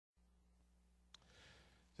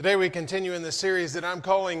Today we continue in the series that I'm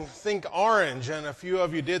calling Think Orange, and a few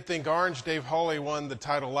of you did think orange. Dave Hawley won the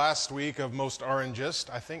title last week of Most Orangest.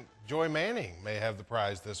 I think Joy Manning may have the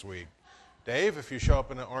prize this week. Dave, if you show up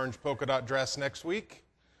in an orange polka dot dress next week,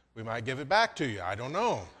 we might give it back to you. I don't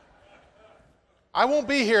know. I won't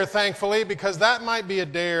be here, thankfully, because that might be a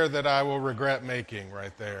dare that I will regret making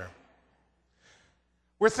right there.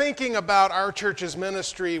 We're thinking about our church's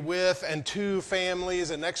ministry with and to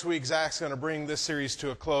families, and next week Zach's going to bring this series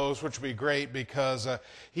to a close, which will be great because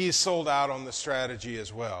he's sold out on the strategy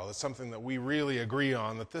as well. It's something that we really agree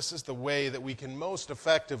on, that this is the way that we can most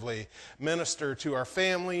effectively minister to our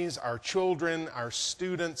families, our children, our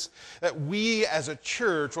students, that we as a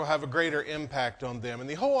church will have a greater impact on them. And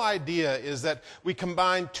the whole idea is that we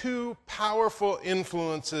combine two powerful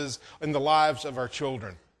influences in the lives of our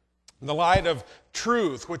children. In the light of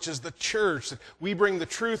truth, which is the church, that we bring the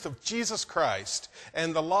truth of Jesus Christ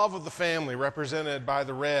and the love of the family represented by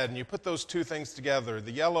the red, and you put those two things together,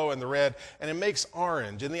 the yellow and the red, and it makes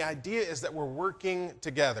orange. And the idea is that we're working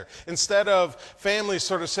together. Instead of families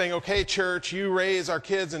sort of saying, okay, church, you raise our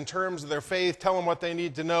kids in terms of their faith, tell them what they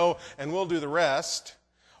need to know, and we'll do the rest.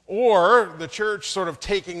 Or the church sort of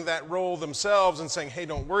taking that role themselves and saying, hey,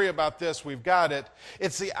 don't worry about this, we've got it.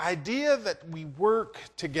 It's the idea that we work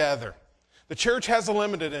together. The church has a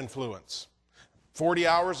limited influence. 40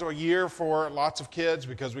 hours a year for lots of kids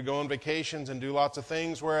because we go on vacations and do lots of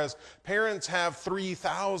things, whereas parents have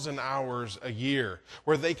 3,000 hours a year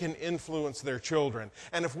where they can influence their children.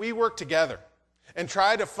 And if we work together and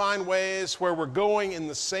try to find ways where we're going in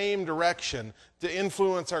the same direction to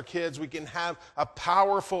influence our kids, we can have a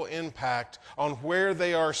powerful impact on where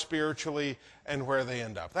they are spiritually and where they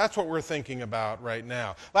end up. That's what we're thinking about right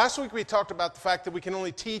now. Last week we talked about the fact that we can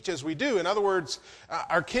only teach as we do. In other words,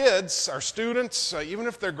 our kids, our students, even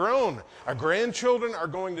if they're grown, our grandchildren are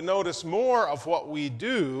going to notice more of what we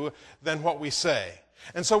do than what we say.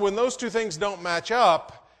 And so when those two things don't match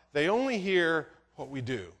up, they only hear what we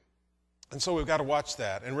do. And so we've got to watch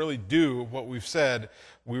that and really do what we've said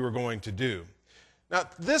we were going to do. Now,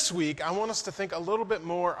 this week, I want us to think a little bit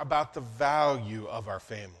more about the value of our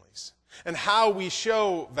families and how we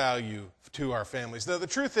show value to our families. Now, the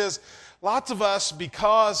truth is, lots of us,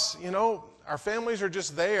 because, our families are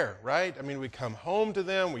just there, right? I mean, we come home to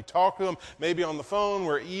them, we talk to them, maybe on the phone,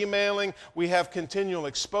 we're emailing, we have continual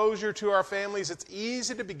exposure to our families. It's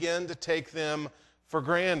easy to begin to take them for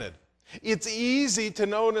granted. It's easy to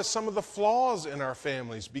notice some of the flaws in our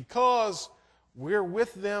families because we're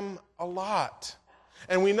with them a lot.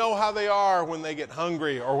 And we know how they are when they get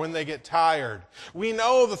hungry or when they get tired. We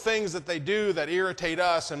know the things that they do that irritate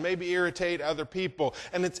us and maybe irritate other people.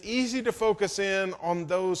 And it's easy to focus in on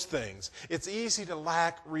those things. It's easy to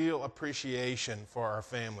lack real appreciation for our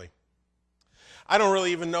family. I don't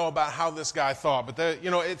really even know about how this guy thought, but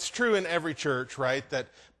it's true in every church, right, that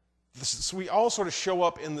we all sort of show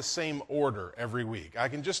up in the same order every week. I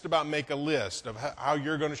can just about make a list of how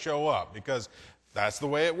you're going to show up because that's the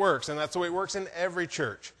way it works, and that's the way it works in every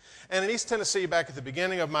church. And in East Tennessee, back at the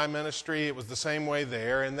beginning of my ministry, it was the same way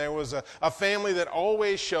there, and there was a family that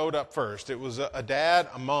always showed up first. It was a dad,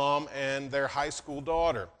 a mom, and their high school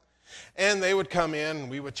daughter. And they would come in, and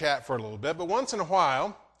we would chat for a little bit, but once in a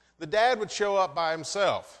while, the dad would show up by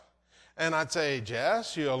himself. And I'd say,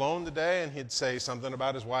 Jess, you alone today? And he'd say something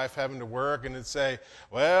about his wife having to work, and he'd say,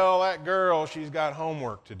 well, that girl, she's got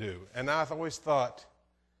homework to do. And I've always thought,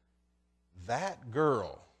 that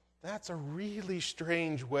girl, that's a really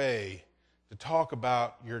strange way to talk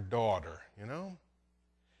about your daughter,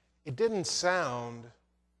 It didn't sound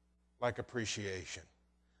like appreciation.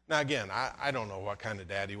 Now, again, I don't know what kind of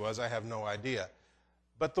dad he was. I have no idea.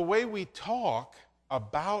 But the way we talk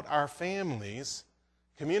about our families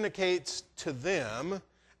communicates to them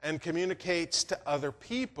and communicates to other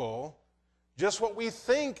people just what we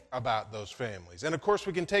think about those families. And of course,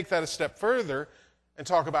 we can take that a step further and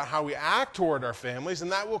talk about how we act toward our families,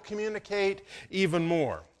 and that will communicate even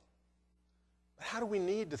more. But how do we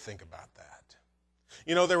need to think about that?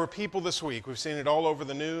 There were people this week, we've seen it all over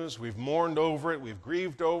the news, we've mourned over it, we've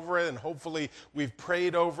grieved over it, and hopefully we've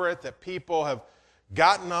prayed over it, that people have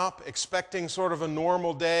gotten up expecting sort of a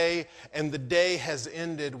normal day, and the day has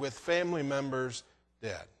ended with family members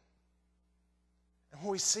dead. And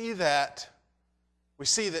when we see that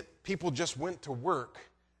people just went to work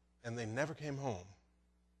and they never came home.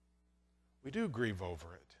 We do grieve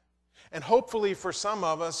over it. And hopefully for some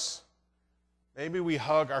of us, maybe we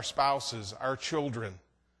hug our spouses, our children,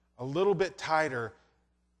 a little bit tighter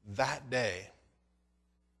that day.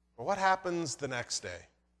 But what happens the next day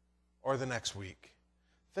or the next week?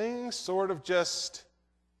 Things sort of just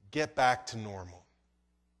get back to normal.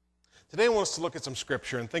 Today I want us to look at some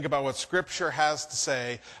Scripture and think about what Scripture has to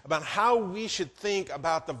say about how we should think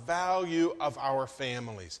about the value of our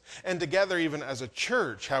families. And together, even as a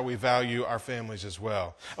church, how we value our families as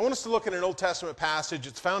well. I want us to look at an Old Testament passage.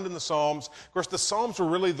 It's found in the Psalms. Of course, the Psalms were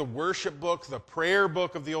really the worship book, the prayer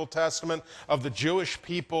book of the Old Testament of the Jewish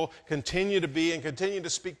people, continue to be and continue to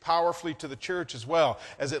speak powerfully to the church as well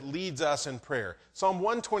as it leads us in prayer. Psalm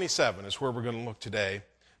 127 is where we're going to look today.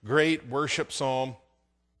 Great worship psalm.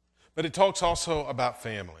 But it talks also about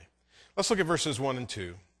family. Let's look at verses 1 and 2.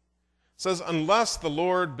 It says, unless the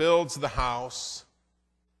Lord builds the house,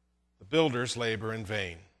 the builders labor in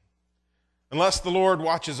vain. Unless the Lord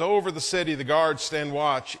watches over the city, the guards stand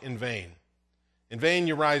watch in vain. In vain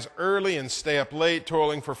you rise early and stay up late,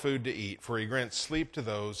 toiling for food to eat, for he grants sleep to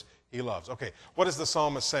those he loves. Okay, what is the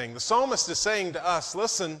psalmist saying? The psalmist is saying to us,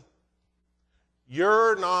 listen,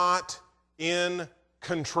 you're not in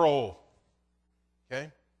control. Okay?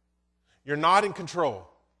 You're not in control.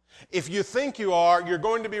 If you think you are, you're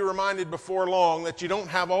going to be reminded before long that you don't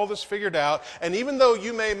have all this figured out. And even though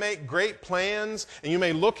you may make great plans and you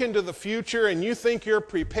may look into the future and you think you're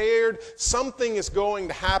prepared, something is going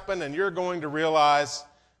to happen and you're going to realize,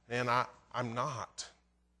 man, I'm not.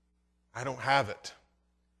 I don't have it.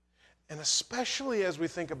 And especially as we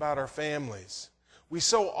think about our families, we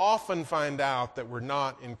so often find out that we're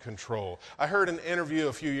not in control. I heard an interview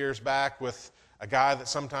a few years back with a guy that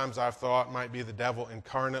sometimes I've thought might be the devil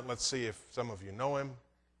incarnate. Let's see if some of you know him.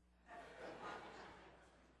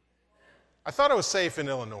 I thought I was safe in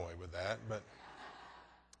Illinois with that, but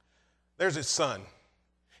there's his son.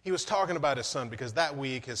 He was talking about his son because that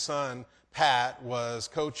week his son, Pat, was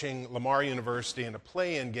coaching Lamar University in a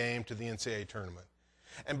play-in game to the NCAA tournament.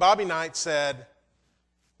 And Bobby Knight said,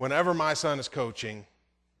 whenever my son is coaching,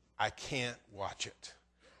 I can't watch it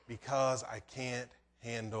because I can't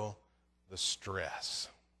handle the stress.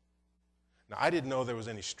 Now, I didn't know there was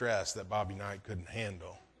any stress that Bobby Knight couldn't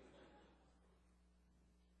handle.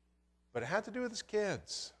 But it had to do with his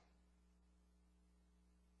kids.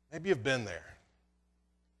 Maybe you've been there.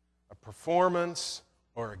 A performance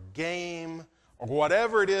or a game or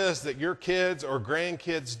whatever it is that your kids or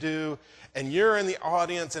grandkids do, and you're in the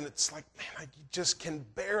audience and it's like, man, you just can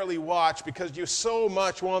barely watch because you so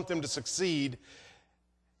much want them to succeed,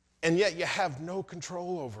 and yet you have no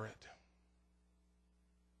control over it.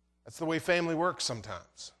 That's the way family works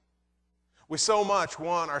sometimes. We so much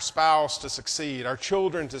want our spouse to succeed, our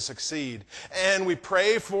children to succeed, and we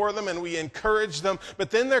pray for them and we encourage them,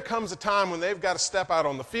 but then there comes a time when they've got to step out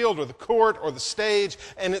on the field or the court or the stage,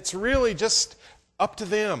 and it's really just up to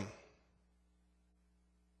them.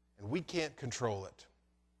 And we can't control it.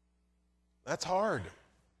 That's hard.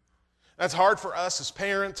 That's hard for us as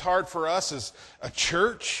parents, hard for us as a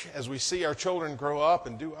church, as we see our children grow up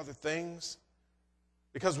and do other things.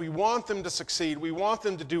 Because we want them to succeed. We want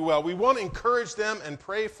them to do well. We want to encourage them and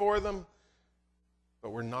pray for them. But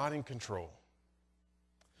we're not in control.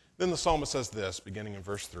 Then the psalmist says this, beginning in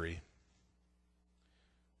verse 3.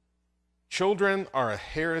 Children are a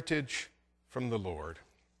heritage from the Lord,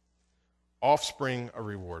 offspring a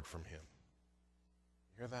reward from him.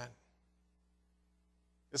 You hear that?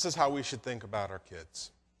 This is how we should think about our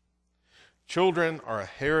kids. Children are a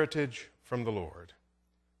heritage from the Lord,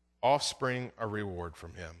 offspring a reward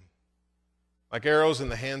from him. Like arrows in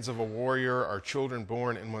the hands of a warrior are children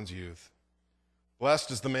born in one's youth.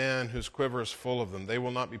 Blessed is the man whose quiver is full of them. They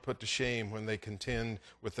will not be put to shame when they contend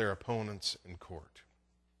with their opponents in court.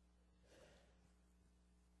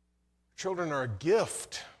 Children are a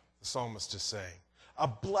gift, the psalmist is saying. A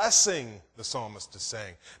blessing, the psalmist is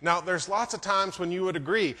saying. Now, there's lots of times when you would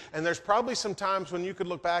agree, and there's probably some times when you could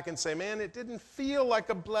look back and say, man, it didn't feel like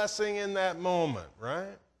a blessing in that moment,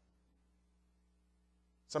 right?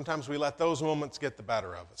 Sometimes we let those moments get the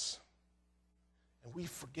better of us. And we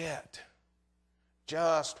forget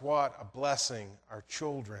just what a blessing our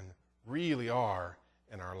children really are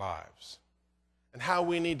in our lives. And how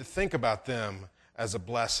we need to think about them as a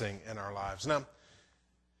blessing in our lives. Now,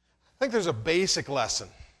 I think there's a basic lesson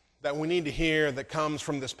that we need to hear that comes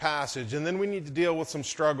from this passage, and then we need to deal with some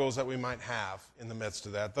struggles that we might have in the midst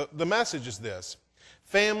of that. The message is this: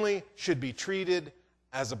 family should be treated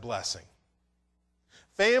as a blessing.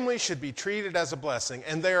 Family should be treated as a blessing.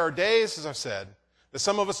 And there are days, as I've said, that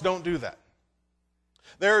some of us don't do that.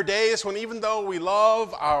 There are days when even though we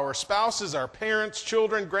love our spouses, our parents,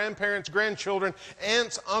 children, grandparents, grandchildren,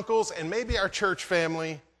 aunts, uncles, and maybe our church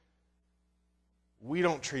family, we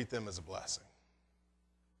don't treat them as a blessing.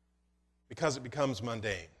 Because it becomes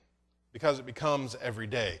mundane. Because it becomes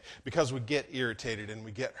everyday. Because we get irritated and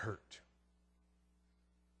we get hurt.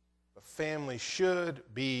 But family should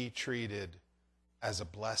be treated as a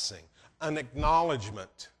blessing, an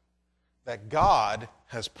acknowledgement that God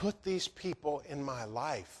has put these people in my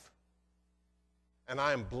life, and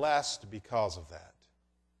I am blessed because of that.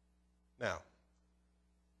 Now,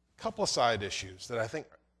 a couple of side issues that I think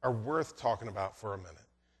are worth talking about for a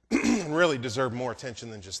minute and really deserve more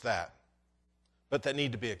attention than just that, but that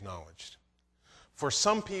need to be acknowledged. For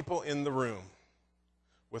some people in the room,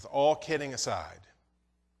 with all kidding aside,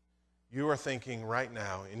 you are thinking right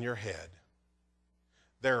now in your head,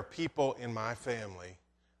 there are people in my family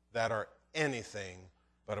that are anything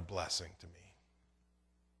but a blessing to me.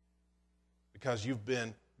 Because you've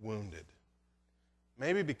been wounded.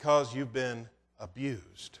 Maybe because you've been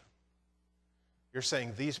abused. You're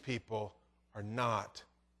saying these people are not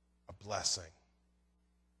a blessing.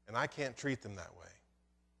 And I can't treat them that way.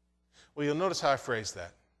 Well, you'll notice how I phrased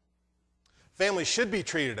that. Families should be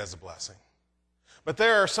treated as a blessing. But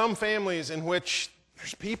there are some families in which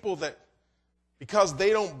there's people that, because they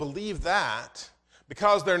don't believe that,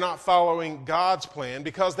 because they're not following God's plan,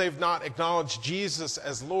 because they've not acknowledged Jesus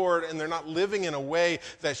as Lord, and they're not living in a way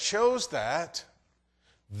that shows that,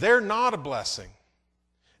 they're not a blessing.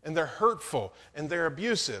 And they're hurtful, and they're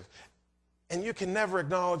abusive. And you can never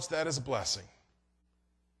acknowledge that as a blessing.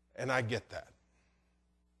 And I get that.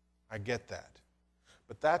 I get that.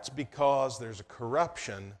 But that's because there's a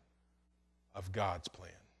corruption of God's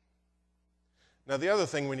plan. Now, the other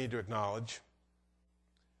thing we need to acknowledge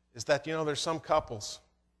is that, there's some couples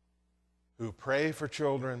who pray for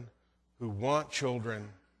children, who want children,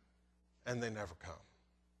 and they never come.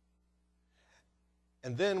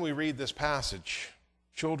 And then we read this passage,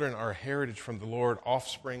 children are a heritage from the Lord,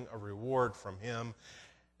 offspring a reward from Him.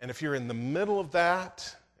 And if you're in the middle of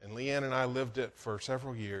that, and Leanne and I lived it for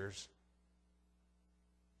several years,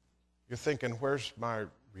 you're thinking, where's my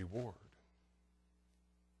reward?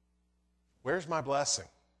 Where's my blessing?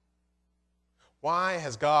 Why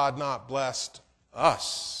has God not blessed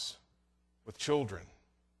us with children?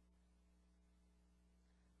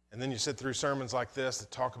 And then you sit through sermons like this that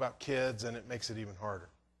talk about kids, and it makes it even harder.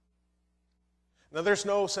 Now, there's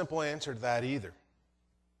no simple answer to that either.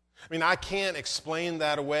 I mean, I can't explain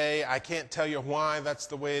that away. I can't tell you why that's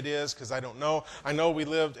the way it is, because I don't know. I know we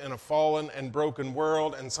lived in a fallen and broken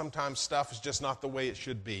world, and sometimes stuff is just not the way it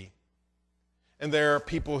should be. And there are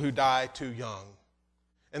people who die too young.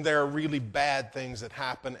 And there are really bad things that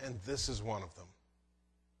happen, and this is one of them.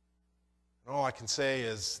 And all I can say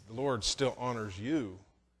is the Lord still honors you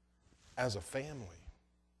as a family.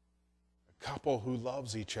 A couple who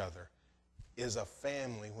loves each other is a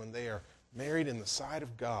family when they are married in the sight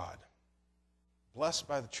of God, blessed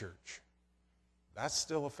by the church. That's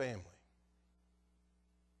still a family.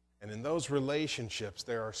 And in those relationships,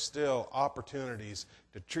 there are still opportunities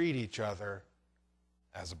to treat each other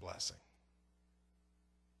as a blessing.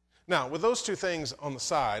 Now, with those two things on the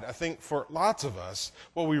side, I think for lots of us,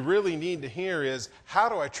 what we really need to hear is, how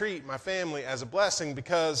do I treat my family as a blessing?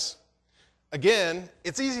 Because, again,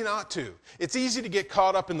 it's easy not to. It's easy to get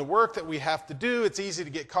caught up in the work that we have to do. It's easy to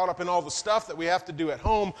get caught up in all the stuff that we have to do at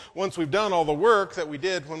home once we've done all the work that we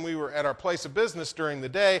did when we were at our place of business during the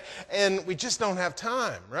day, and we just don't have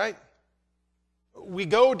time, right? We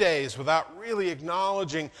go days without really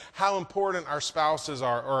acknowledging how important our spouses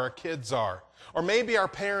are or our kids are, or maybe our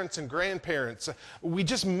parents and grandparents. We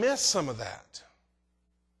just miss some of that.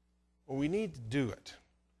 Well, we need to do it.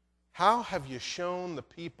 How have you shown the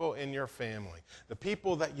people in your family, the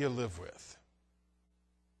people that you live with,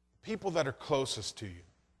 the people that are closest to you,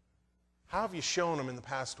 how have you shown them in the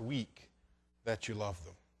past week that you love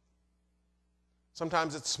them?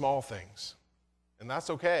 Sometimes it's small things, and that's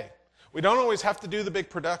okay. We don't always have to do the big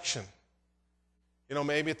production.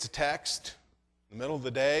 Maybe it's a text in the middle of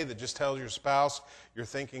the day that just tells your spouse you're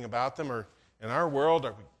thinking about them, or in our world,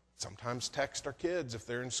 we sometimes text our kids if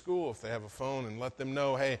they're in school, if they have a phone, and let them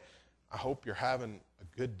know, hey, I hope you're having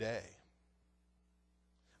a good day.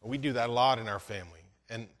 We do that a lot in our family,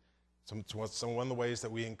 and it's one of the ways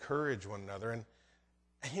that we encourage one another. And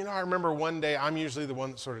I remember one day, I'm usually the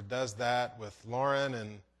one that sort of does that with Lauren,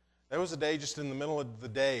 and there was a day just in the middle of the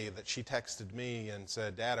day that she texted me and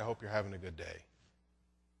said, Dad, I hope you're having a good day.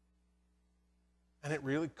 And it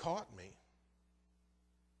really caught me.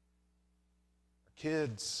 Our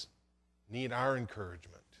kids need our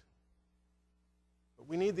encouragement. But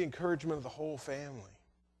we need the encouragement of the whole family.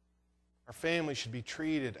 Our family should be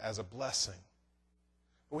treated as a blessing.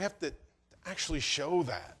 But we have to actually show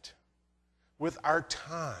that with our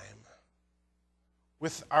time,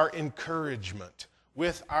 with our encouragement,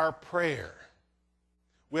 with our prayer,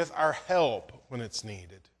 with our help when it's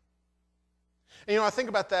needed. And I think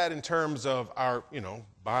about that in terms of our,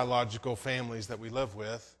 biological families that we live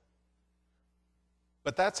with.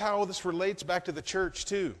 But that's how this relates back to the church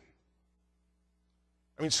too.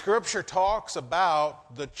 I mean, Scripture talks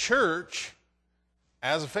about the church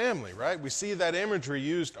as a family, right? We see that imagery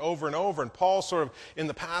used over and over, and Paul sort of, in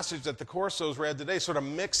the passage that the Corsos read today, sort of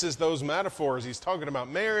mixes those metaphors. He's talking about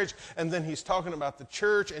marriage, and then he's talking about the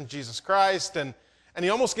church and Jesus Christ, and he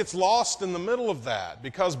almost gets lost in the middle of that,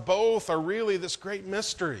 because both are really this great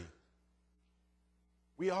mystery.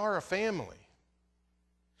 We are a family.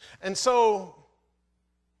 And so,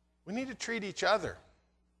 we need to treat each other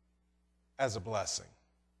as a blessing.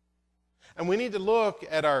 And we need to look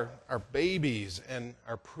at our babies and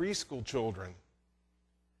our preschool children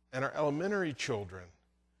and our elementary children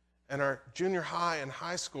and our junior high and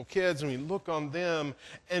high school kids, and we look on them.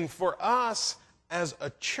 And for us as a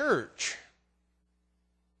church,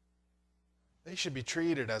 they should be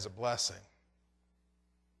treated as a blessing.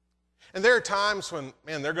 And there are times when,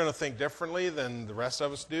 man, they're going to think differently than the rest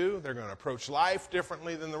of us do. They're going to approach life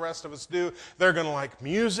differently than the rest of us do. They're going to like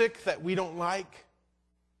music that we don't like.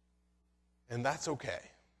 And that's okay.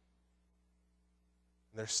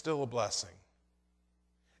 They're still a blessing.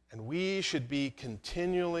 And we should be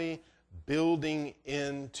continually building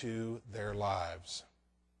into their lives.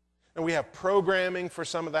 And we have programming for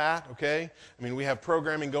some of that, okay? I mean, we have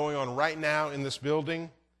programming going on right now in this building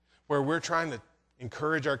where we're trying to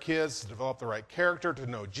encourage our kids to develop the right character, to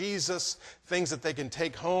know Jesus, things that they can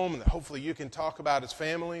take home and that hopefully you can talk about as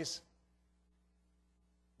families.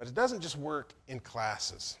 But it doesn't just work in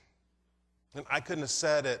classes. And I couldn't have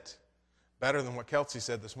said it better than what Kelsey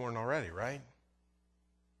said this morning already, right?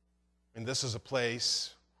 And this is a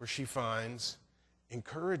place where she finds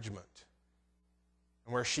encouragement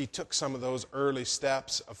and where she took some of those early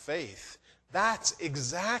steps of faith. That's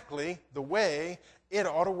exactly the way it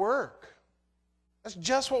ought to work. That's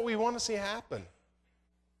just what we want to see happen,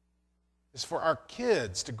 is for our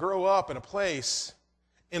kids to grow up in a place,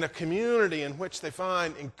 in a community in which they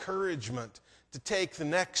find encouragement to take the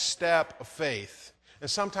next step of faith. And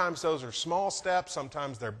sometimes those are small steps,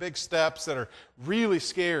 sometimes they're big steps that are really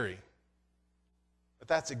scary. But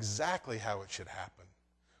that's exactly how it should happen,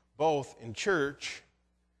 both in church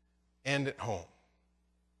and at home.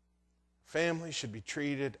 Families should be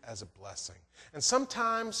treated as a blessing. And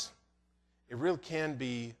sometimes it really can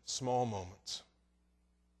be small moments.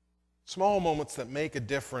 Small moments that make a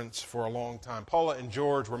difference for a long time. Paula and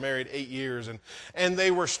George were married 8 years, and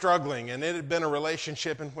they were struggling, and it had been a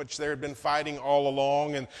relationship in which they had been fighting all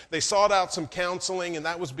along, and they sought out some counseling, and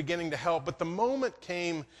that was beginning to help. But the moment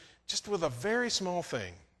came just with a very small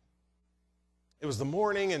thing. It was the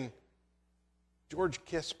morning, and George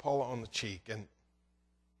kissed Paula on the cheek, and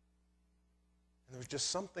there was just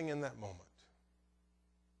something in that moment.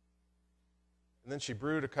 And then she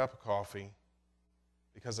brewed a cup of coffee,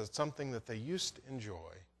 because it's something that they used to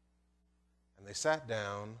enjoy. And they sat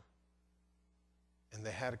down and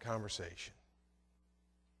they had a conversation.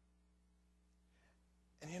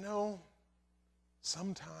 And you know,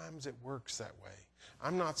 sometimes it works that way.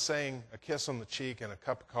 I'm not saying a kiss on the cheek and a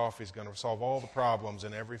cup of coffee is going to solve all the problems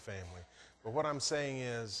in every family. But what I'm saying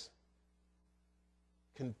is,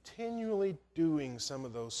 continually doing some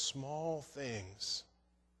of those small things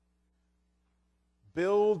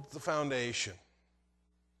build the foundation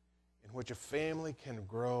in which a family can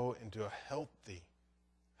grow into a healthy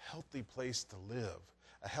place to live,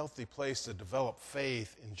 a healthy place to develop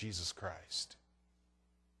faith in Jesus Christ.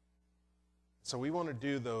 So we want to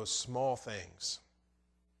do those small things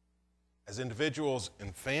as individuals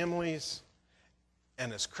and families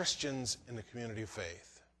and as Christians in the community of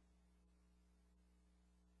faith,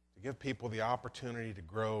 to give people the opportunity to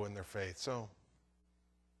grow in their faith. So,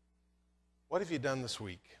 what have you done this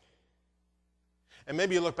week? And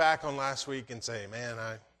maybe you look back on last week and say, man,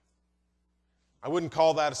 I wouldn't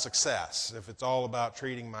call that a success if it's all about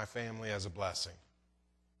treating my family as a blessing.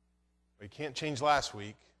 Well, you can't change last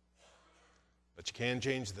week, but you can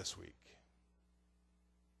change this week.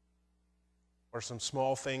 What are some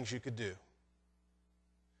small things you could do?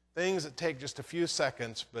 Things that take just a few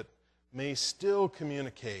seconds, but may still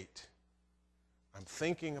communicate, I'm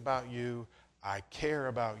thinking about you, I care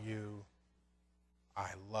about you,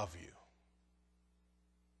 I love you.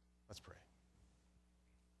 Let's pray.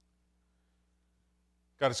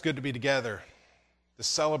 God, it's good to be together, to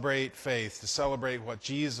celebrate faith, to celebrate what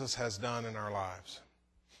Jesus has done in our lives.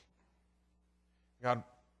 God,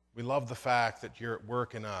 we love the fact that you're at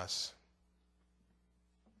work in us,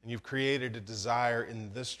 and you've created a desire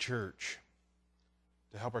in this church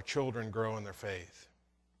to help our children grow in their faith.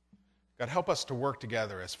 God, help us to work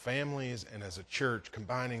together as families and as a church,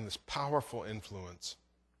 combining this powerful influence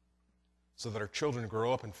so that our children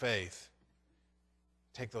grow up in faith,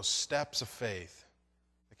 take those steps of faith,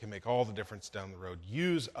 can make all the difference down the road.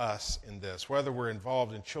 Use us in this, whether we're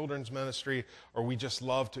involved in children's ministry or we just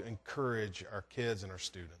love to encourage our kids and our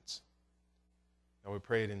students. And we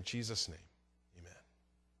pray it in Jesus' name. Amen.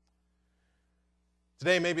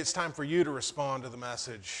 Today, maybe it's time for you to respond to the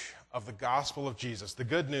message of the gospel of Jesus, the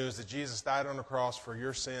good news that Jesus died on the cross for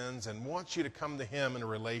your sins and wants you to come to him in a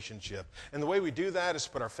relationship. And the way we do that is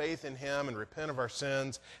put our faith in him and repent of our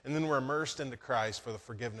sins, and then we're immersed into Christ for the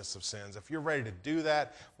forgiveness of sins. If you're ready to do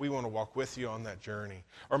that, we want to walk with you on that journey.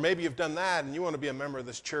 Or maybe you've done that and you want to be a member of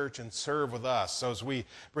this church and serve with us. So as we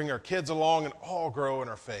bring our kids along and all grow in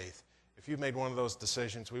our faith, if you've made one of those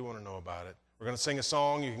decisions, we want to know about it. We're going to sing a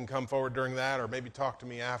song. You can come forward during that or maybe talk to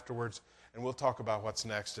me afterwards, and we'll talk about what's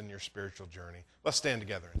next in your spiritual journey. Let's stand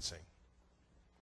together and sing.